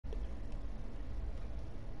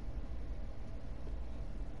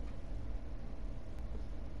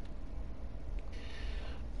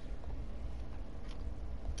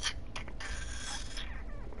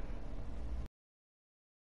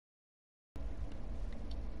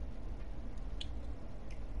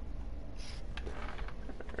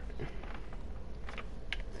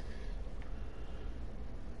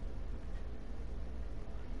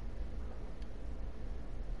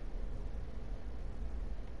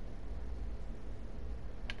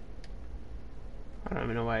I don't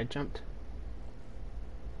even know why I jumped.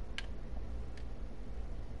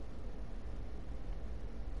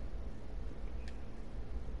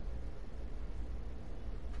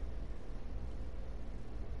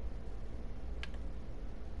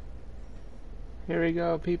 Here we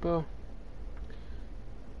go, people.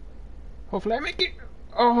 Hopefully I make it.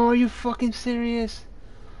 Oh, are you fucking serious?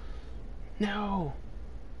 No.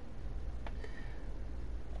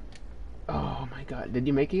 Oh my god. Did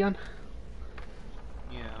you make it on?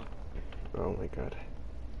 Yeah. Oh my god.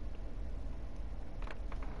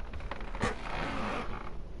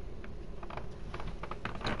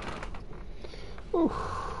 Ooh.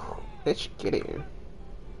 Let's get in.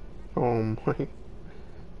 Oh my.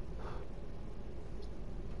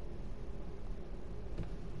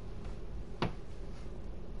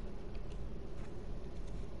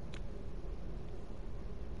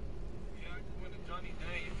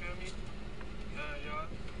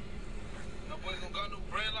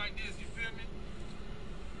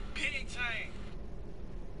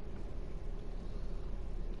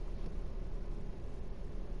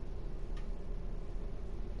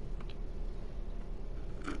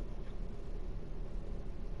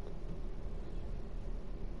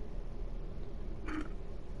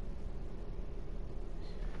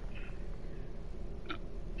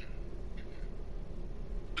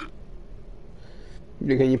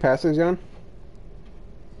 Can you pass this, John?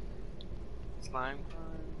 Slime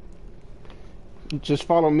climb? Just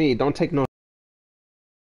follow me. Don't take no.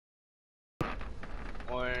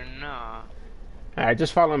 Or nah. Alright,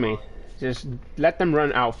 just follow me. Just let them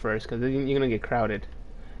run out first, cause you're gonna get crowded.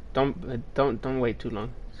 Don't wait too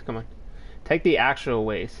long. Just come on. Take the actual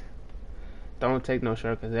ways. Don't take no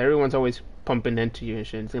shortcuts. Everyone's always pumping into you and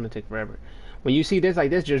shit. It's gonna take forever. When you see this like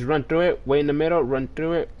this, just run through it. Wait in the middle. Run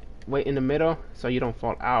through it. Wait in the middle so you don't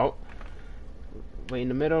fall out. Wait in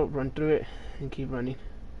the middle. Run through it and keep running.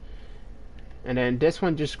 And then this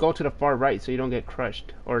one, just go to the far right so you don't get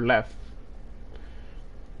crushed, or left.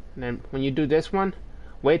 And then when you do this one,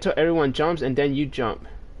 wait till everyone jumps and then you jump.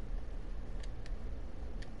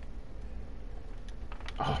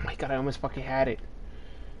 Oh my god, I almost fucking had it.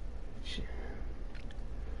 Shit.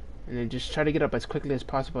 And then just try to get up as quickly as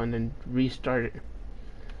possible and then restart it.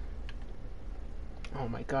 Oh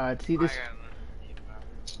my god, see this?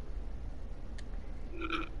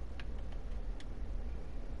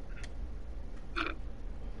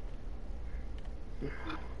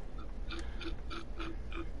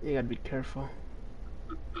 You gotta be careful.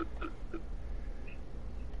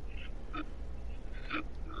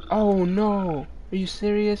 Oh no! Are you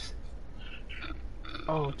serious?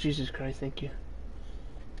 Oh, Jesus Christ, thank you.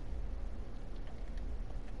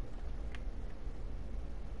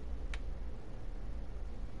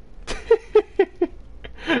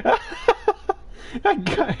 I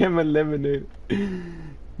got him eliminated.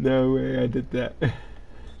 No way I did that.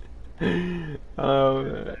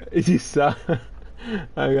 You saw?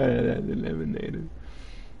 I got that eliminated.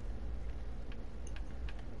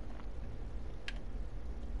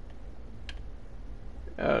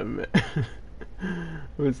 Man.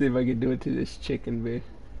 Let's see if I can do it to this chicken, babe.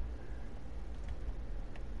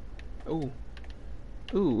 Ooh.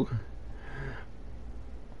 Ooh.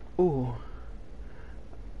 Ooh.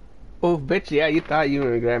 Oh, bitch, yeah, you thought you were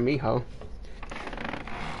gonna grab me, ho.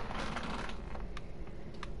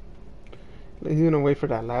 He's gonna wait for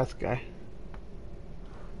that last guy.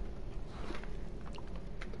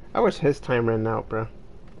 I wish his time ran out, bro.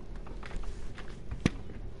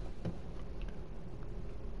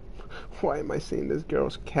 Why am I seeing this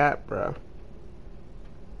girl's cat, bro?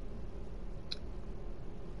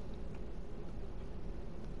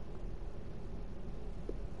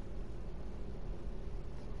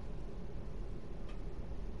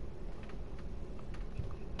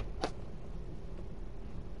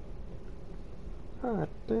 God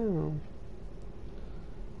damn.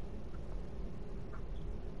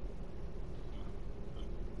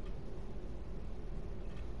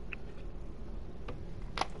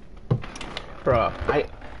 Bro,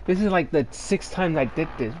 this is like the 6th time I did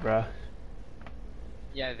this, bro.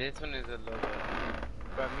 Yeah, this one is a little bit.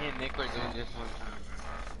 But me and Nick were doing this one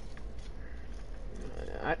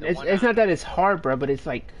time. It's not that it's hard, bro, but it's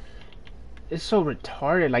like, it's so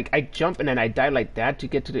retarded. Like, I jump and then I die like that to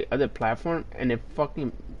get to the other platform, and it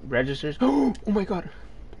fucking registers. Oh my god.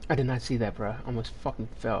 I did not see that, bro. Almost fucking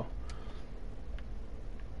fell.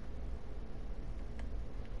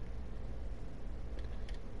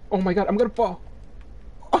 Oh my god, I'm gonna fall.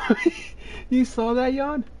 You saw that,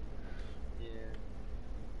 Jan? Yeah.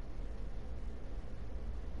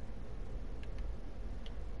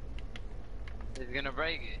 It's gonna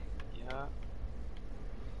break it. Yeah.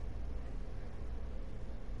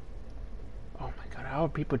 Oh my god, how are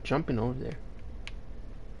people jumping over there?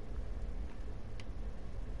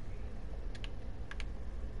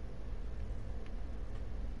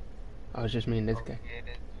 Oh, it's just me and this guy. Okay,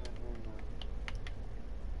 that's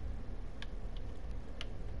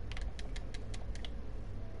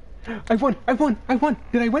doing now. I won! I won! I won!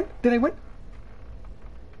 Did I win? Did I win?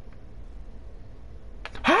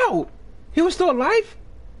 How? He was still alive?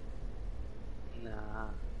 Nah.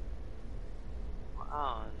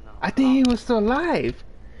 Oh no. I think he was still alive.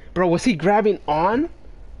 Bro, was he grabbing on?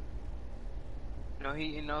 No,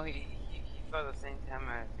 he fell the same time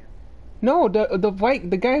as you. No,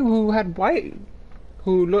 the guy who had white,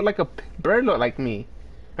 who looked like a bird looked like me.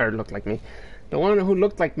 Or looked like me. The one who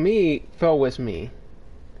looked like me fell with me.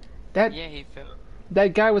 That Yeah, he fell.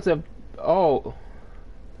 that guy was a oh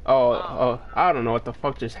oh Oh. oh I don't know what the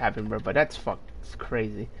fuck just happened, bro, but that's it's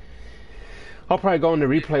crazy. I'll probably go on the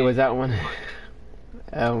replay with that one.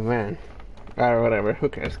 Oh man. Alright, whatever. Who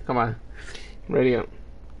cares? Come on. Ready up.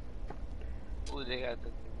 Ooh, they got the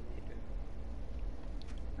tornado.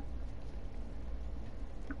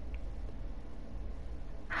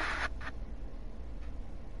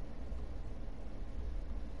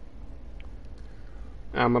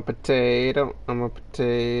 I'm a potato. I'm a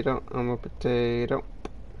potato. I'm a potato.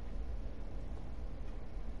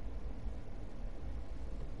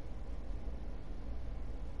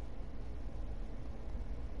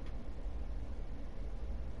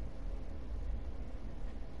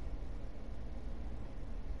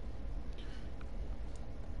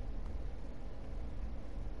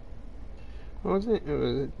 What was it? It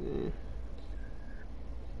was.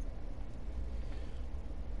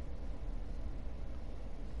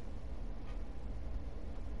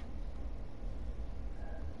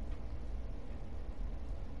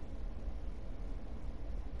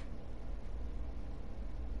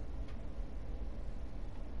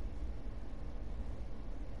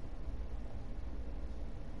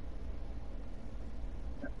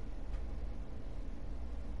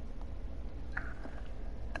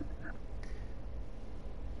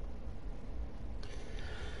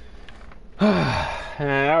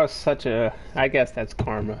 That was such a. I guess that's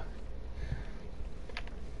karma.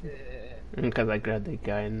 Because I grabbed that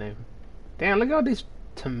guy and then. Damn, look at all these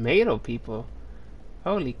tomato people.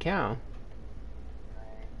 Holy cow.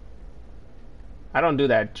 I don't do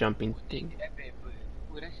that jumping thing.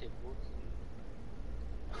 Ooh, that shit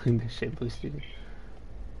boosted. That shit boosted it.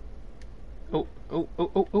 Oh, oh,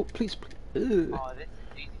 oh, oh, oh, please, please. Ugh. Oh, this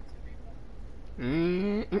is easy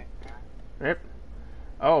to be. Rip.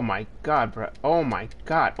 Oh my god, bro. Oh my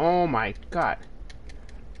god. Oh my god.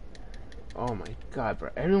 Oh my god,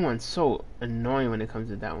 bro. Everyone's so annoying when it comes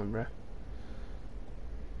to that one, bro.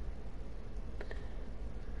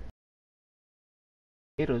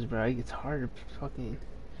 Potatoes, bro. It's hard to fucking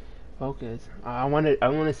focus. I want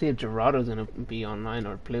to see if Gerardo's gonna be online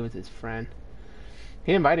or play with his friend.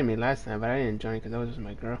 He invited me last time, but I didn't join because that was just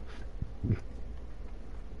my girl.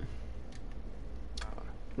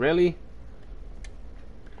 Really?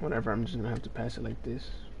 Whatever. I'm just gonna have to pass it like this.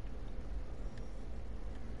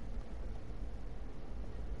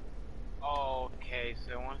 Okay,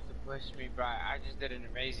 so it wants to push me, bro. I just did an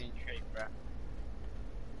amazing trade, bro.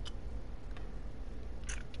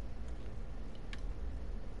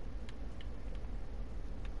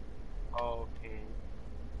 Okay.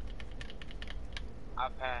 I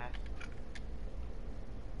passed.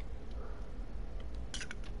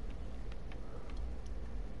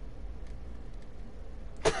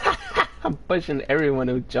 I'm pushing everyone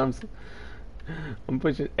who jumps. I'm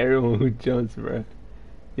pushing everyone who jumps, bro.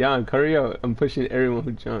 Jan, hurry up. I'm pushing everyone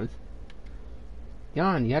who jumps.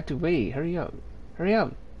 Jan, you have to wait. Hurry up. Hurry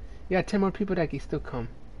up. You got 10 more people that can still come.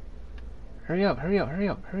 Hurry up, hurry up, hurry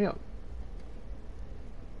up, hurry up.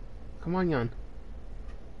 Come on, Jan.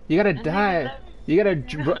 You gotta dive. You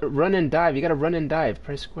gotta run and dive. You gotta run and dive.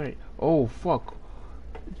 Press square. Oh, fuck.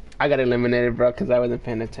 I got eliminated, bro, because I wasn't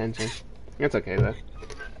paying attention. It's okay, though.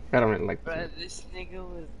 I don't really like Bro, this nigga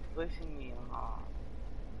was pushing me off.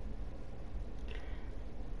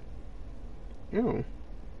 Ew.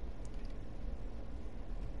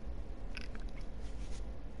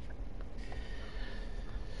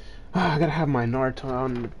 I gotta have my Naruto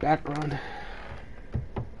on in the background.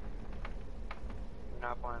 You're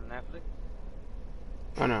not on Netflix?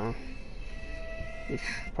 Oh no. You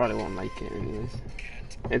probably won't like it anyways.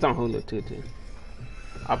 It's on Hulu too.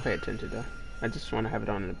 I'll pay attention though. I just want to have it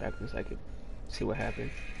on in the background so I could see what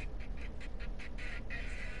happens.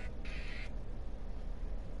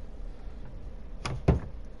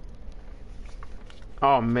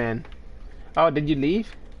 Oh man. Oh, did you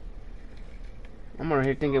leave? I'm over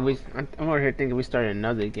here thinking we started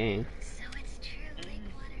another game. So it's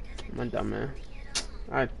My dumb man.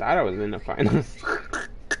 I thought I was in the finals.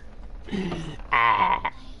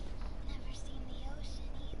 Ah.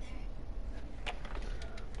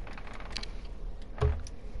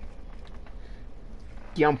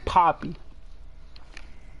 Young Poppy.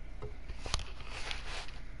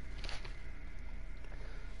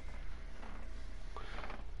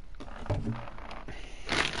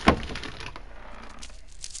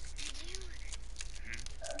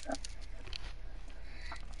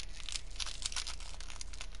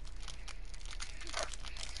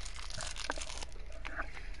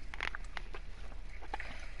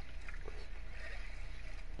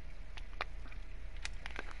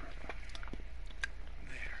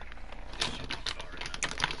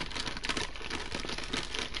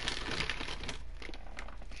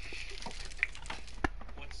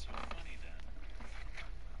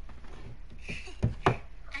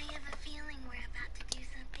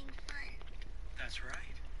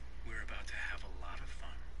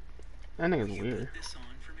 That nigga's weird.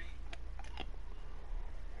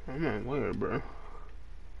 I'm not weird, bro.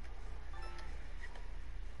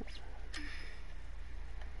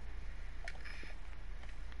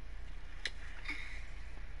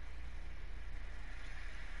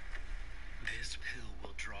 This pill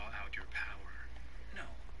will draw out your power. No,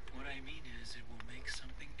 what I mean is it will make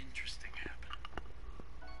something interesting happen.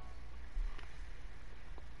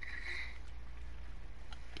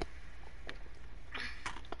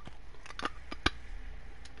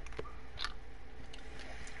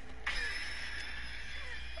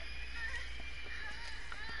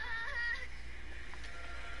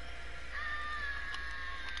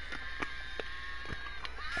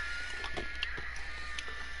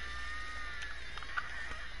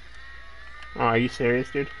 Oh, are you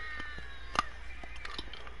serious, dude?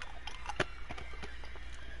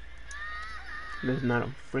 This is not a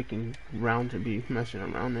freaking round to be messing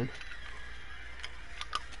around in.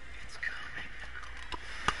 It's coming.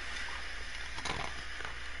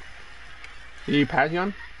 Did you pass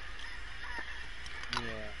Yon? Yeah.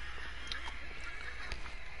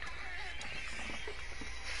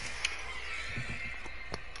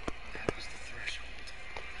 That was the threshold.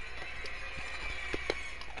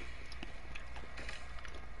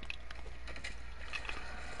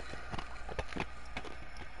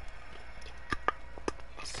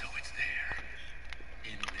 So it's there.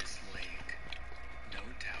 In this lake. No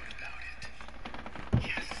doubt about it.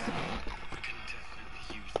 Yes. We can definitely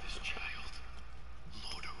use this child.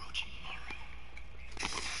 Lord Orochimaru.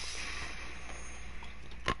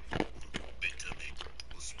 Big tummy.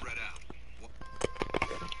 We'll spread out.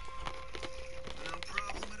 No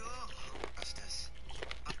problem at all. Justice.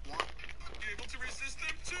 You able to resist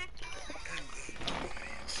them too? And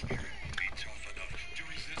in spirit will be tough enough to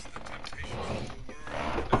resist the temptations of the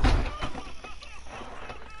world. I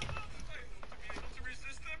hope to be able to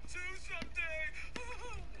resist them too someday.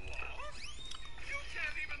 What? You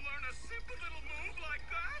can't even learn a simple little move like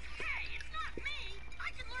that? Hey, it's not me! I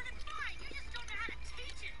can learn it fine! You just don't know how to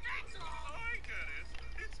teach it, that's all! I get it.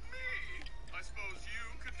 It's me. I suppose you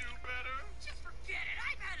could do better? Just forget it!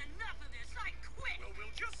 I've had enough of this! I quit! Well,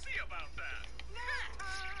 we'll just see about that.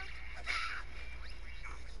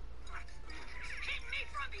 Hit me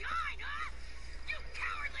from behind, huh? You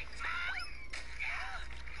cowardly toad!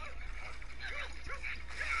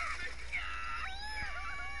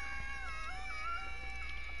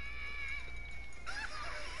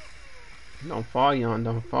 Don't fall, Yon.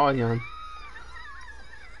 Don't fall, Yon.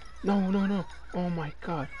 No, no, no. Oh my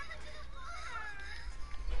god.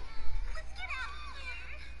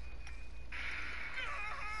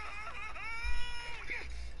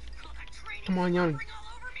 Call that training Come on, Yon. slobbering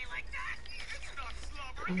all over me like that? It's not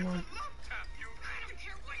slobbering. Come It's on. a love tap, you. I don't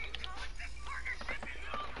care what you call it, this partnership is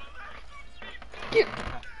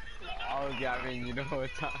Yeah. Oh, got me, you know what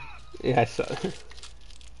time. Yeah, I saw it. Naruto,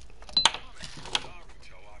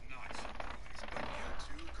 I'm not surprised, but you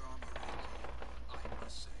too, Gamariko. I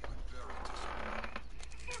must say, I'm very disappointed.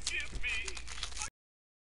 Forgive me.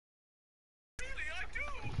 Really, I do.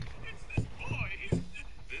 It's this boy.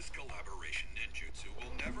 This collaboration ninjutsu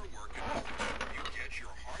will never work unless you get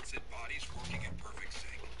your hearts and bodies working in perfect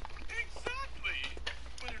sync. Exactly.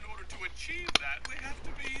 But in order to achieve that, we have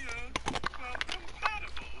to be, well,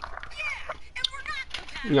 compatible. Yeah, and we're not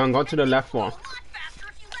compatible. Yon, go to the And left you'll wall. go a lot faster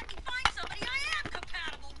if you let me find somebody I am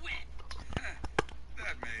compatible with.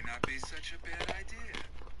 That may not be such a bad idea.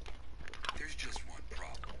 There's just one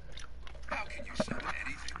problem. How can you summon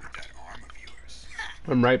anything with that arm of yours?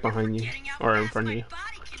 I'm right behind you. Getting how Or in fast front of my you.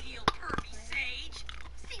 body can heal pervy sage.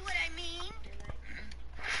 See what I mean?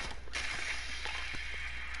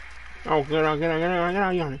 Oh, get out, get out, get out, get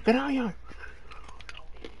out, Yon. Get out, Yon.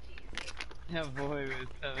 That boy was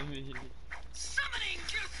telling me. Summoning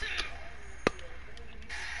jutsu!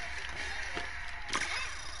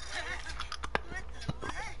 What the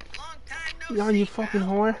what? Long time no Yon, you see, fucking pal.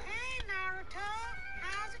 whore. Hey, Naruto.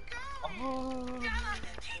 How's it going? Oh.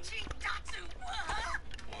 Teaching Datsu.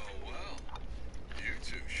 Well, you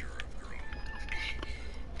two sure have grown.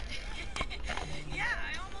 Yeah,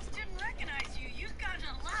 I almost didn't recognize you. You've gotten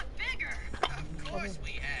a lot bigger. Of course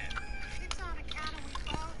we have. It's on account of we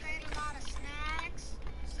both ate a lot of snacks.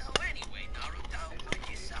 So anyway, Naruto, what'd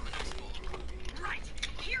you summon us for? Right.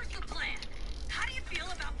 Here's the plan. How do you feel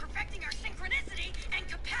about perfecting our synchronicity and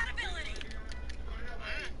compatibility?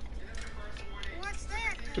 What's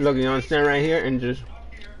that? Look, you want to stand right here and just.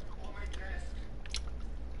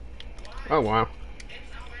 Oh wow.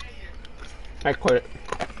 I quit.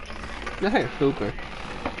 That ain't stupid.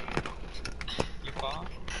 You fall?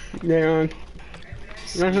 Yeah.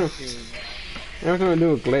 That's Dude. gonna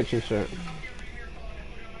do a glitch and shit.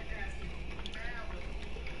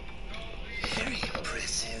 Very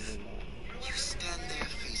impressive. You stand there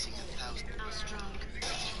facing 1,000. How strong?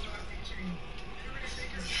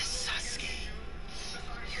 Yes, Sasuke.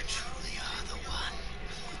 You truly are the one.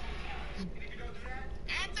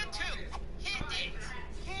 And the two. Hit it.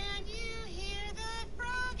 Can you hear the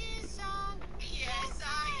froggy song? Yes,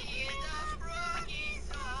 I hear the froggy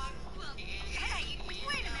song. Hey, wait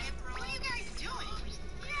a minute. What are you guys doing?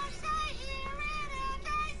 Yes, I hear it and I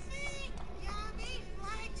see. Yummy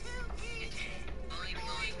fly to eat. Boing,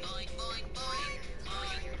 boing, boing, boing, boing,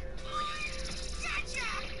 boing, boing. Gotcha!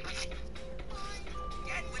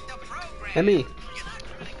 Get with the program. Emmy.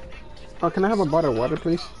 Oh, can I have a bottle of water,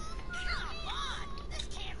 please? Come on! This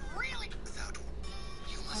can't really... Without,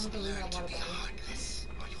 you must learn to be heartless,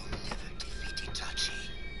 or you'll never defeat Itachi.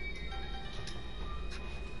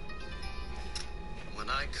 When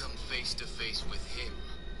I come face to face with him,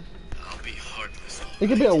 I'll be heartless. It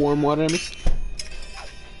could be a warm water, Emmy.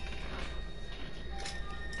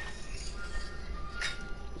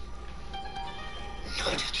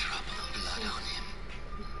 Not a drop of blood on him.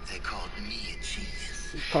 They called me a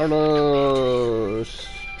genius. Carlos.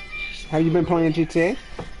 Have you been playing GTA?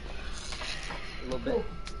 A little bit.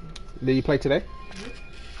 Did you play today?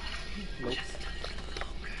 Nope.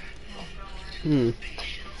 Hmm.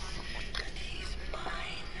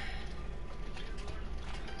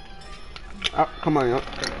 Oh, come on, yo.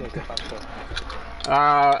 Okay, faster.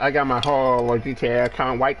 I got my whole GTA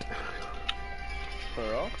account wiped. For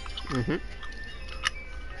real? Mm-hmm.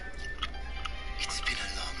 It's been a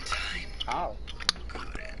long time. How? Good.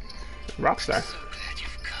 Rockstar. So glad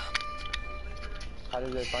you've come. How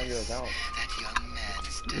did they find your account? That young man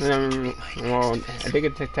is destined to be my Well, next I vessel. think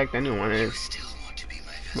it detect anyone. You It's, still want to be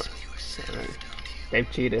my vessel yourself, don't you? they've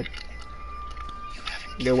cheated. You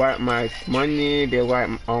haven't They given wiped up my yet. money. They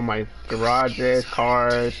wiped all my garages,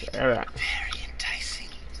 cars, everything. Very enticing.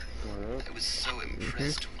 What? I was so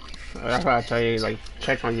impressed when we first That's why I tell you, met. like,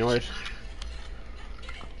 check on yours.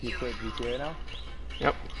 You quit GTA now?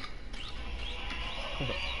 Yep.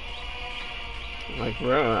 Like,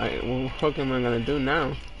 bro, what the fuck am I gonna do now?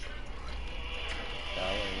 Yeah,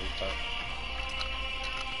 I wouldn't restart.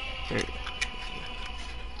 Hey.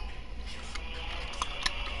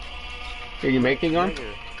 Did you make it on?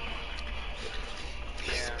 Nigger.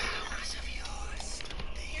 These powers of yours,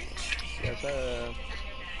 they intrigue Yes,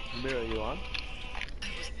 Rubio, you on? a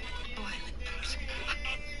violent person.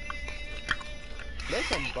 There's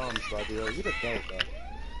some bums, Rubio. You just know that.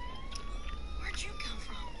 Where'd you come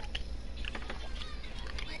from?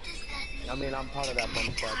 What does that mean? I mean, I'm part of that bum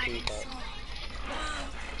squad too, but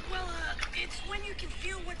It's when you can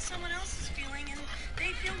feel what someone else is feeling and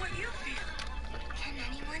they feel what you feel. Can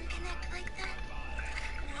anyone connect like that?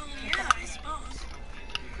 Well, yeah, I suppose.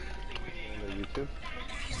 on the YouTube.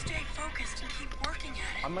 If you stay focused and keep working at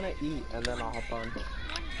it, I'm gonna eat and then I'll hop on. one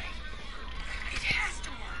day, it has to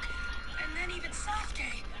work. And then even soft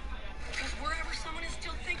day. Because wherever someone is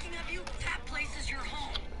still thinking of you, that place is your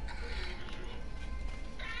home.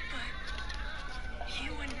 But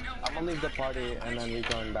you wouldn't know what I'm gonna leave the talking party about, and would then you?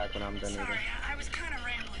 rejoin back when I'm done eating. Sorry, I was kind of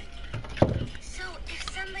rambling. So, if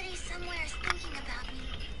somebody somewhere is thinking about me,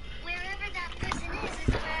 wherever that person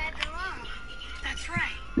is where I belong. That's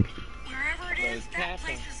right. Wherever it is, that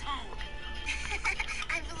place is home.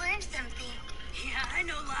 I've learned something. Yeah, I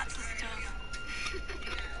know lots of stuff.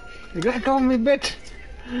 You let go of me, bitch!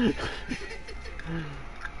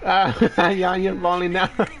 Yeah, you're falling down.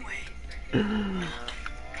 Anyway,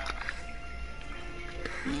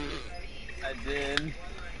 I did.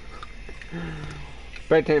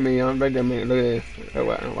 Spectate me, young. Spectate me. Look at this.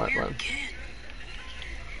 What? weird kid.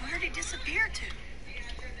 Where'd he disappear to?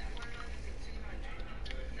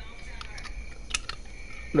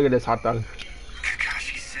 Look at this hot dog.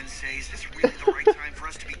 Kakashi Sensei, is this really the right time for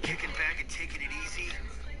us to be kicking back and taking it easy?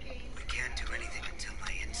 We can't do anything until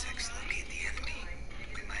my insects locate the enemy.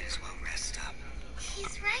 We might as well rest up.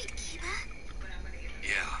 He's right, Kiba.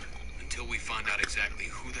 Yeah, until we find out exactly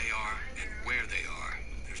who they are and where they are,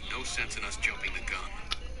 there's no sense in us jumping the gun.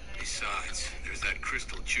 Besides, there's that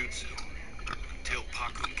crystal jutsu. Until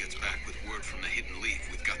Pakun gets back with word from the Hidden Leaf,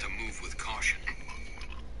 we've got to move with caution.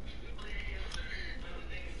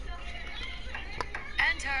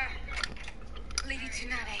 Enter! Lady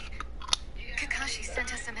Tsunade, Kakashi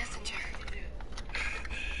sent us a messenger.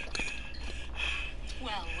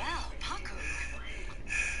 Well, Paku.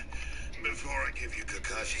 Before I give you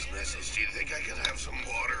Kakashi's message, do you think I could have some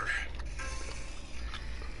water?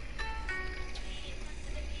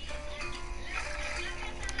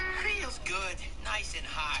 Feels good. Nice and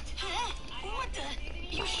hot. Huh? What the?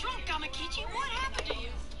 You shrunk, Gamakichi. What happened to you?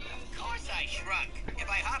 Of course I shrunk. If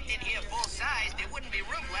I hopped in here full size, there wouldn't be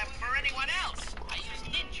room left for anyone else. I used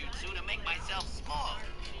ninjutsu to make myself small.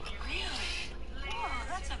 Really? Whoa,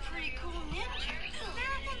 that's a pretty cool ninjutsu.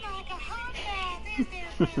 Nothing like a hot bath, is there,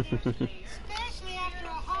 especially after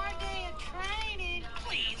a hard day of training.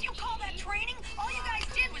 Please, you call that training? All you guys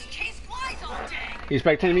did was chase flies all day. You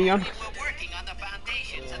spectating me, Yon? We were working on the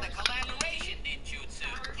foundations of the collaboration ninjutsu.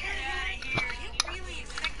 Get out of here. You really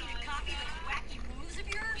expect me to copy those wacky moves of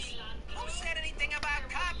yours? Who said anything about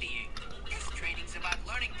copying? This training's about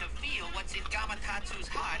learning to feel what's in Gamatatsu's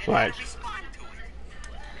heart and how Right. to respond to it.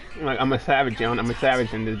 Like, I'm a savage, Yon. I'm a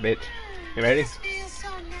savage in this bitch. You ready? This feels so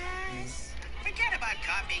nice. Forget about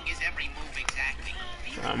copying his every move exactly.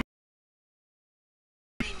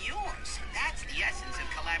 In yours. That's the essence of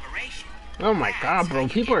collaboration. Oh my god, bro.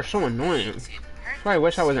 People are so annoying. It's in perfect I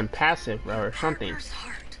wish I wasn't passive, bro, or something. Partner's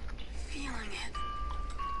heart. Feeling it.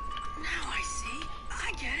 Now I see.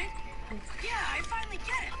 I get it. Yeah, I finally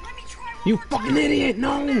get it. Let me try one You more fucking time. idiot,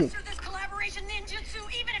 no! I'll master this collaboration ninjutsu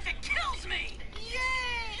even if it kills me.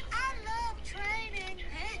 Yay! I love training.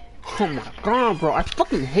 Oh my god, bro. I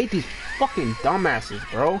fucking hate these fucking dumbasses,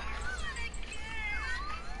 bro.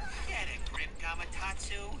 Get a grip,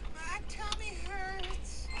 Gamatatsu. My tummy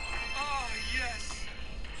hurts. Oh, yes.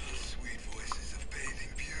 The sweet voices of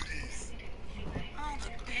bathing beauties. All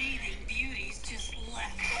the bathing beauties just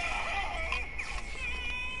left.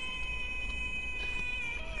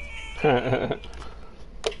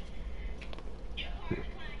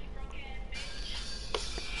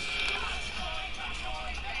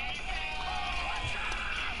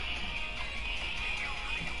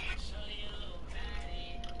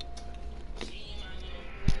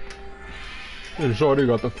 And Shorty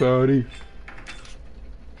got the fatty.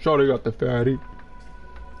 Shorty got the fatty.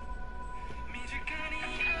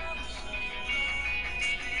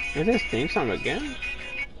 Is this theme song again?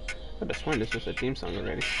 I could have sworn this was a theme song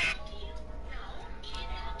already.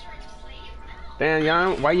 Damn,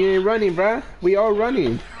 Yon, why you ain't running, bruh? We all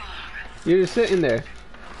running. You're just sitting there.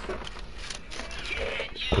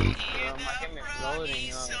 My game is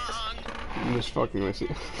loading up. I'm just fucking with you.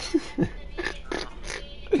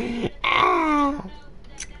 Ah!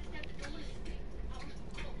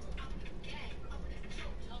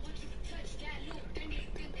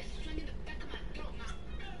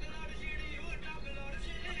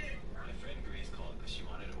 My friend Grace called because she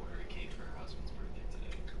wanted to order a cake for her husband's birthday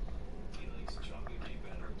today. He likes chocolate cake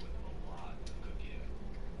better with a lot of cookie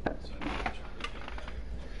dough. So I made chocolate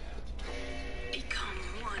cake better. Become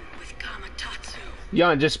one with Gamatatsu.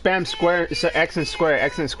 Yon, just spam square, so X and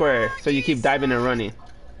square, so you keep diving and running.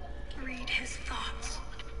 Read his thoughts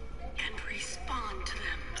and respond to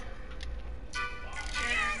them.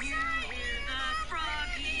 Can you hear the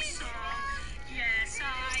froggy song? Yes, I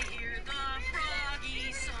hear the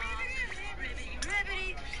froggy song. Ribbity,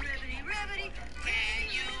 ribbity, ribbity, ribbity. Can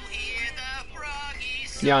you hear the froggy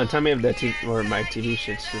song? Yon, tell me if the TV or my TV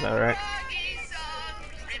shit's is alright. Froggy song.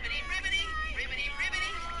 Ribbity, ribbity, ribbity, ribbity,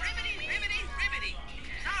 ribbity, ribbity, ribbity.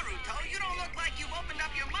 Naruto, you don't look like you've opened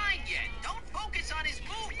up your mind yet. Don't focus on his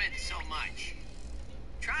movements so much.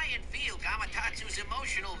 Try and feel Gamatatsu's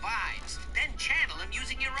emotional vibes, then channel him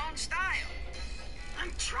using your own style.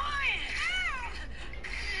 I'm trying.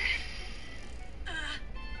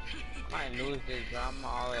 Might lose this, bro. I'm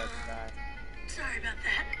all the way up the back. Sorry about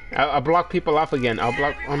that. I'll block people off again. I'll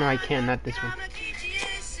block. Oh no, I can't. Not this one.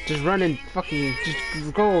 Just run and fucking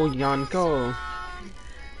just go, Yon, go.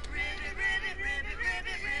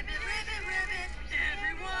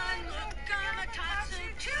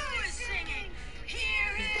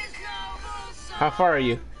 How far are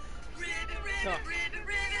you? I'm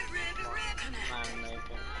making.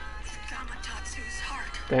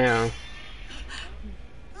 Damn.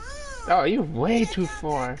 Oh, you're way too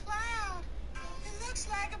far. Cloud. It looks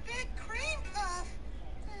like a big cream puff.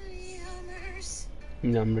 Yummers.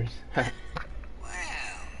 Numbers. Well,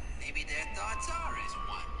 maybe their thoughts are as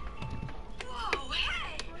one. Whoa,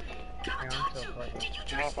 hey! Kamatotsu, did you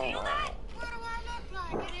just feel that? What do I look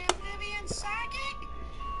like, an amphibian psychic?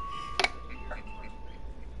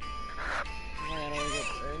 I gotta wake up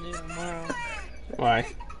early tomorrow. Why?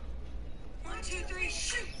 1, 2, 3,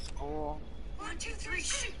 shoot! School. 1, 2, 3,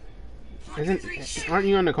 shoot! Aren't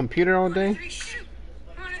you on the computer all day? shoot!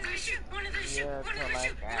 1, 2, 3, shoot! 1, 2, 3, shoot! Yeah, 1, 2, 3, till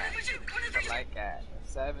like shoot! 1, 2, 3, shoot! 1, 2, 3, till shoot! like at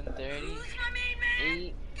 7:30, Who's my main man?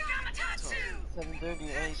 8, Kamatotsu!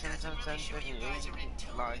 7:38, sometimes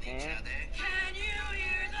 7:38. Log in. Can you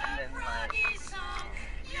hear And then like,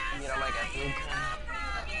 you know, like at 3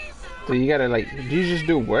 So you gotta like, do you just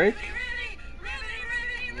do work?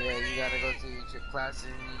 Yeah, you gotta go to your classes.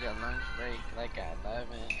 You got lunch break like at 11.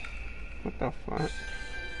 What the fuck?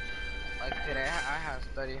 Like today, I have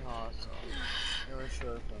study hall, so it was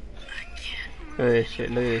short for me. Look at this shit,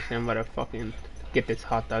 look at this shit. I'm about to fucking get this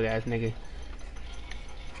hot dog ass nigga.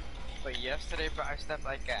 But yesterday, bro, I slept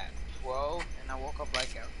like at 12, and I woke up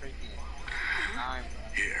like at freaking 9,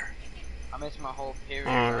 bro. Here. I missed my whole period.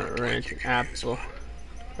 bro. Orange apple.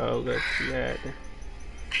 Oh, good shit.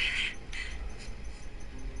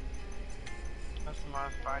 That's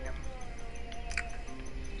tomorrow's Friday.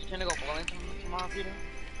 You trying to go bowling tomorrow, Peter?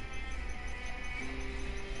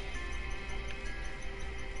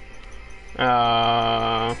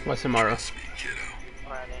 What's tomorrow? Trust me, kiddo.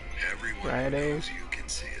 Friday. Everyone Friday? knows you can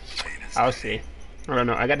see it plain as I'll day. see. I don't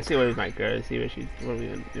know. I gotta see what my girl, see what we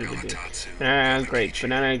gonna do. Kamatotsu, Banana great.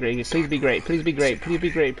 Banana great. Please be great. Please be great. Please be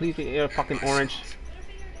great. Please be fucking orange.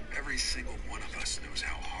 Every single one of us knows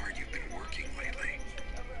how hard you've been working lately.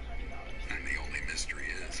 And the only mystery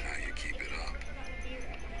is how you keep it up.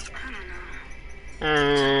 I don't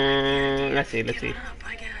know. Let's see. Give it up,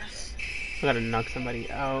 I guess. I gotta knock somebody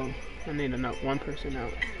out. I need to knock one person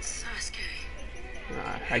out. And Sasuke.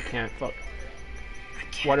 I can't. Fuck. I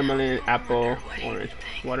can't Watermelon, help but apple, wonder what orange. he'd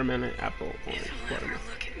think Watermelon, apple, orange. if he'll ever Watermelon.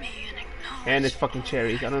 look at me and acknowledge And it's fucking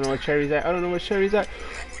cherries. I don't know what cherries at. I don't know what cherries at.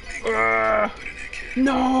 That would be great, wouldn't it, kid?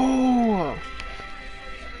 No.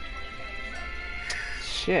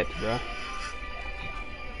 Shit, bro.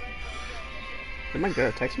 Did my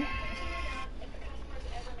girl text me?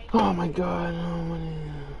 Oh my god.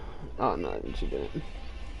 Oh no, she didn't.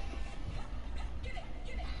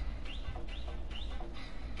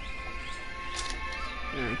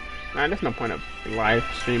 Man, there's no point of live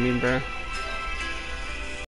streaming, bro.